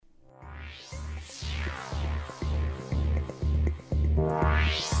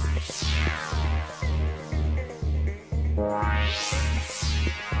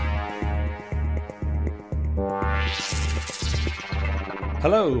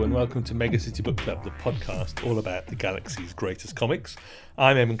Hello and welcome to Mega City Book Club, the podcast all about the galaxy's greatest comics.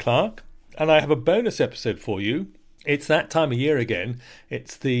 I'm Eamon Clark and I have a bonus episode for you. It's that time of year again.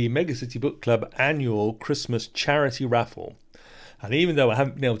 It's the Mega City Book Club annual Christmas charity raffle. And even though I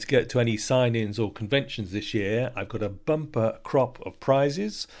haven't been able to get to any sign-ins or conventions this year, I've got a bumper crop of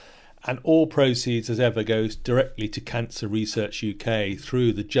prizes, and all proceeds as ever goes directly to Cancer Research UK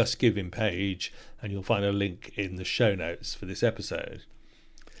through the Just Giving page, and you'll find a link in the show notes for this episode.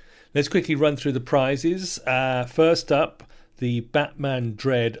 Let's quickly run through the prizes. First up, the Batman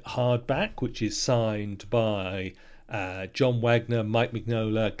Dread hardback, which is signed by John Wagner, Mike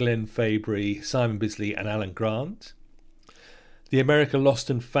Mignola, Glenn Fabry, Simon Bisley and Alan Grant. The America Lost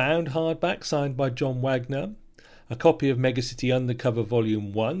and Found hardback, signed by John Wagner. A copy of Mega City Undercover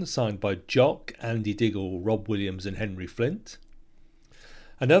Volume 1, signed by Jock, Andy Diggle, Rob Williams and Henry Flint.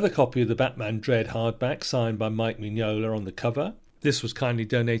 Another copy of the Batman Dread hardback, signed by Mike Mignola on the cover. This was kindly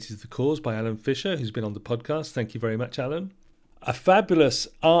donated to the cause by Alan Fisher, who's been on the podcast. Thank you very much, Alan. A fabulous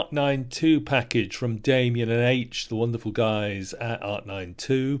Art92 package from Damien and H, the wonderful guys at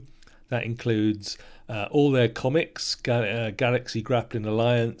Art92. That includes all their comics, Galaxy Grappling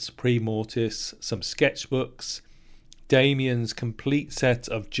Alliance, Pre-Mortis, some sketchbooks, Damien's complete set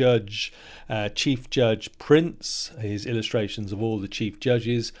of Chief Judge prints, his illustrations of all the Chief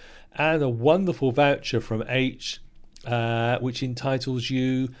Judges, and a wonderful voucher from H, which entitles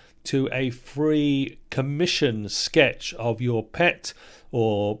you to a free commission sketch of your pet,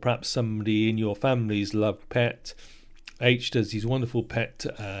 or perhaps somebody in your family's loved pet. H does these wonderful pet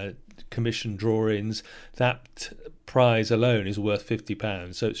commission drawings. That prize alone is worth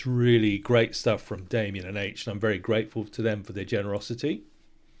 £50, so it's really great stuff from Damien and H, and I'm very grateful to them for their generosity.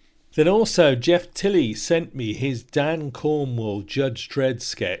 Then also Jeff Tilley sent me his Dan Cornwell Judge Dredd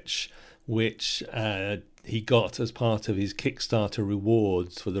sketch, which he got as part of his Kickstarter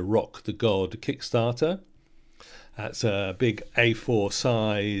rewards for the Rock the God Kickstarter. That's a big A4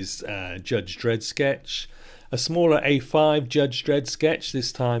 size Judge Dredd sketch. A smaller A5 Judge Dredd sketch,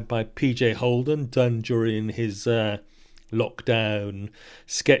 this time by PJ Holden, done during his lockdown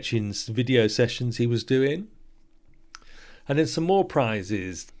sketching video sessions he was doing. And then some more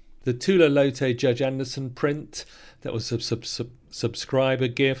prizes. The Tula Lote Judge Anderson print, that was a subscriber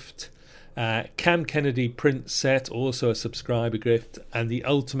gift. Cam Kennedy print set, also a subscriber gift, and the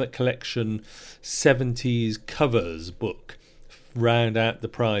Ultimate Collection 70s covers book round out the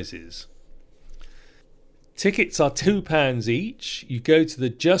prizes. Tickets are £2 each. You go to the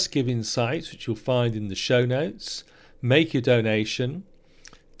Just Giving site, which you'll find in the show notes, make your donation.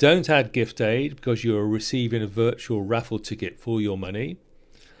 Don't add gift aid because you are receiving a virtual raffle ticket for your money.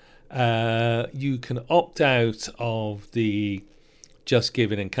 You can opt out of the Just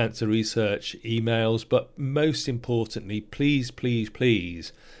Giving and Cancer Research emails, but most importantly, please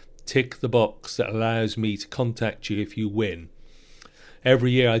tick the box that allows me to contact you if you win.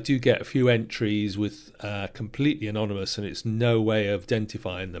 Every year I do get a few entries with completely anonymous, and it's no way of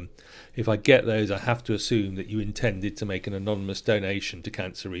identifying them. If I get those, I have to assume that you intended to make an anonymous donation to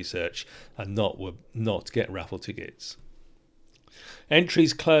Cancer Research and not get raffle tickets.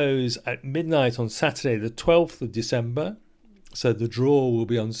 Entries close at midnight on Saturday the 12th of December. So the draw will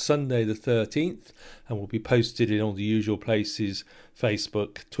be on Sunday the 13th and will be posted in all the usual places,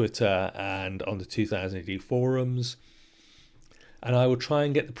 Facebook, Twitter and on the 2000 AD forums. And I will try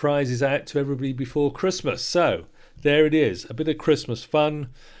and get the prizes out to everybody before Christmas. So there it is, a bit of Christmas fun,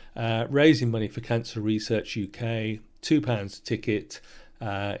 raising money for Cancer Research UK, £2 a ticket.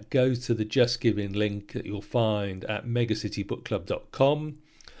 Go to the Just Giving link that you'll find at megacitybookclub.com,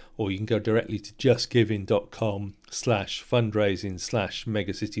 or you can go directly to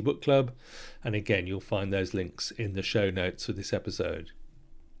justgiving.com/fundraising/megacitybookclub, and again you'll find those links in the show notes for this episode.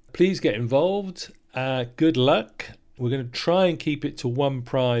 Please get involved. Good luck. We're going to try and keep it to one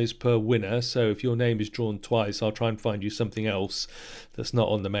prize per winner, so if your name is drawn twice, I'll try and find you something else that's not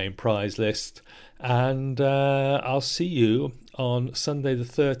on the main prize list. And I'll see you on Sunday the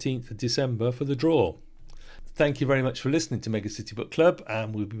 13th of December for the draw. Thank you very much for listening to Mega City Book Club,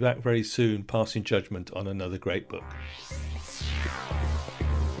 and we'll be back very soon passing judgment on another great book.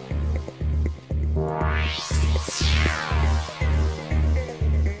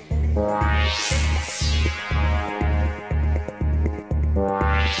 Wow.